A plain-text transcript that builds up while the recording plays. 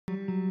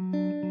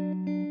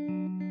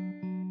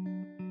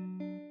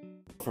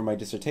For my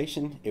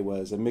dissertation, it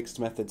was a mixed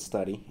method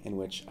study in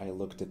which I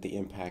looked at the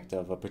impact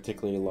of a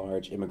particularly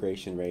large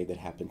immigration raid that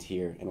happened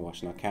here in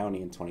Washtenaw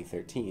County in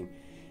 2013.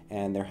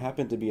 And there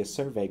happened to be a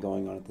survey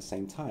going on at the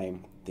same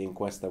time, the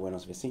Encuesta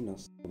Buenos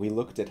Vecinos. We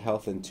looked at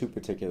health in two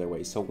particular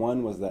ways. So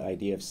one was the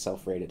idea of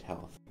self-rated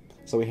health.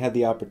 So we had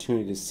the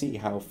opportunity to see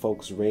how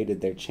folks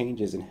rated their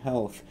changes in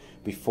health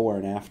before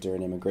and after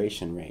an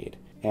immigration raid.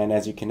 And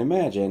as you can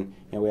imagine,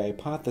 we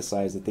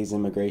hypothesized that these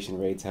immigration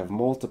raids have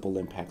multiple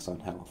impacts on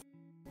health,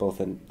 both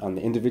on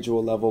the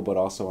individual level, but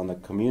also on the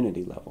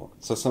community level.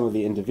 So some of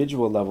the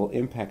individual level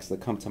impacts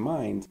that come to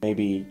mind may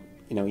be,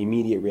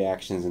 immediate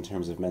reactions in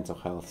terms of mental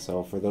health.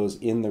 So for those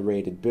in the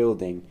raided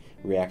building,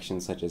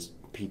 reactions such as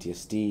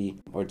PTSD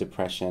or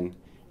depression.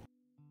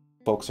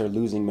 Folks are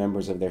losing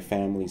members of their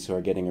families who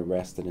are getting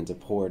arrested and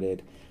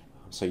deported.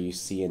 So you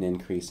see an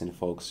increase in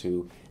folks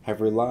who have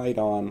relied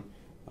on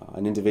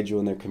an individual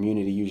in their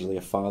community, usually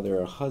a father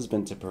or a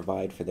husband, to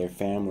provide for their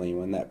family.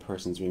 When that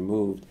person's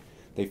removed,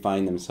 they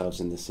find themselves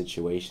in this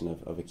situation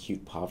of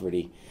acute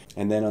poverty.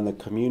 And then on the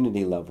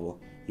community level,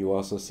 you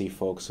also see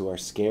folks who are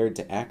scared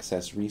to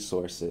access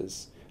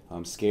resources,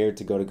 scared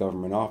to go to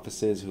government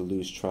offices, who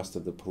lose trust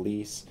of the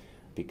police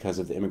because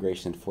of the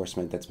immigration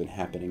enforcement that's been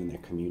happening in their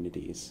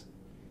communities.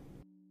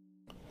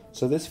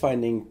 So this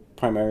finding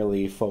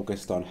primarily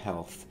focused on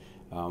health.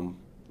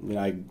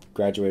 I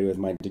graduated with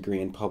my degree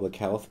in public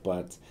health,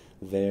 but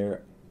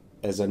there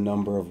is a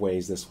number of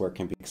ways this work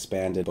can be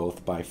expanded,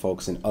 both by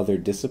folks in other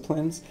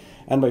disciplines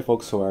and by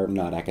folks who are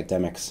not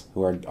academics,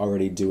 who are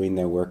already doing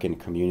their work in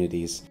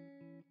communities.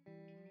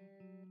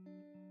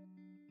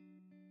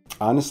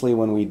 Honestly,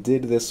 when we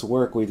did this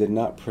work, we did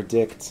not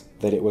predict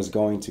that it was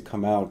going to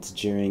come out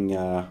during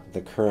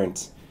the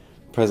current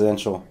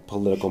presidential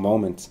political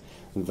moment.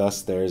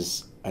 Thus,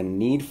 there's a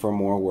need for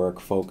more work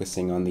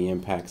focusing on the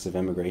impacts of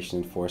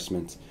immigration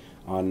enforcement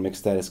on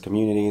mixed status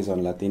communities,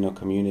 on Latino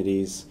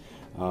communities,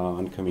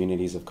 on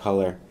communities of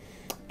color,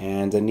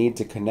 and a need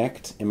to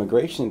connect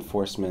immigration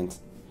enforcement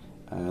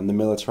and the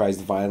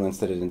militarized violence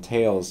that it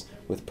entails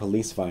with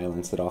police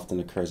violence that often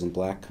occurs in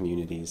Black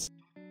communities.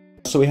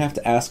 So we have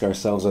to ask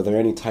ourselves, are there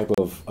any type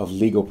of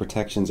legal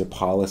protections or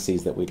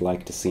policies that we'd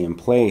like to see in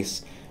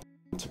place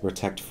to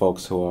protect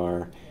folks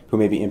who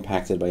may be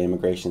impacted by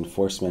immigration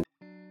enforcement?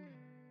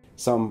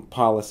 Some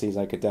policies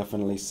I could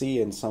definitely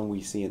see, and some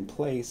we see in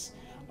place,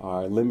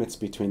 are limits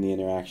between the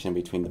interaction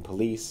between the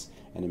police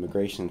and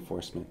immigration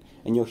enforcement.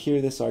 And you'll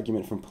hear this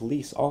argument from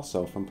police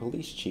also, from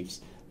police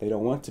chiefs. They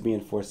don't want to be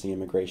enforcing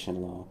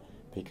immigration law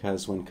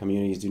because when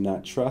communities do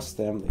not trust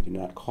them, they do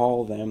not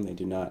call them, they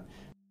do not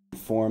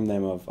inform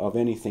them of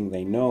anything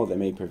they know that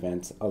may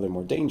prevent other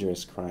more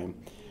dangerous crime.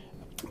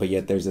 But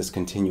yet there's this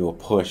continual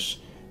push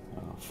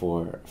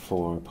for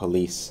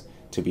police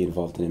to be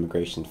involved in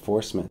immigration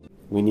enforcement.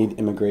 We need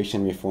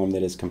immigration reform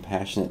that is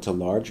compassionate to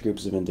large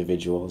groups of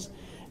individuals,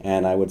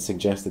 and I would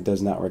suggest it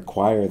does not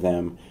require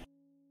them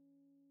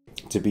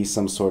to be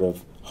some sort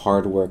of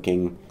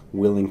hardworking,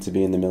 willing to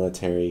be in the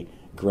military,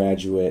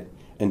 graduate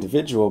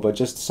individual, but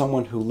just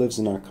someone who lives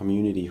in our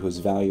community who is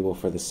valuable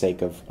for the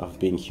sake of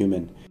being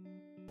human,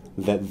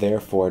 that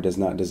therefore does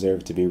not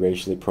deserve to be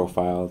racially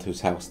profiled,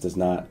 whose house does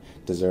not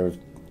deserve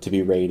to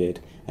be raided,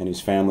 and whose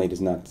family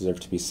does not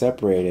deserve to be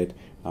separated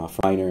for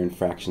minor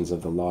infractions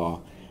of the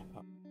law.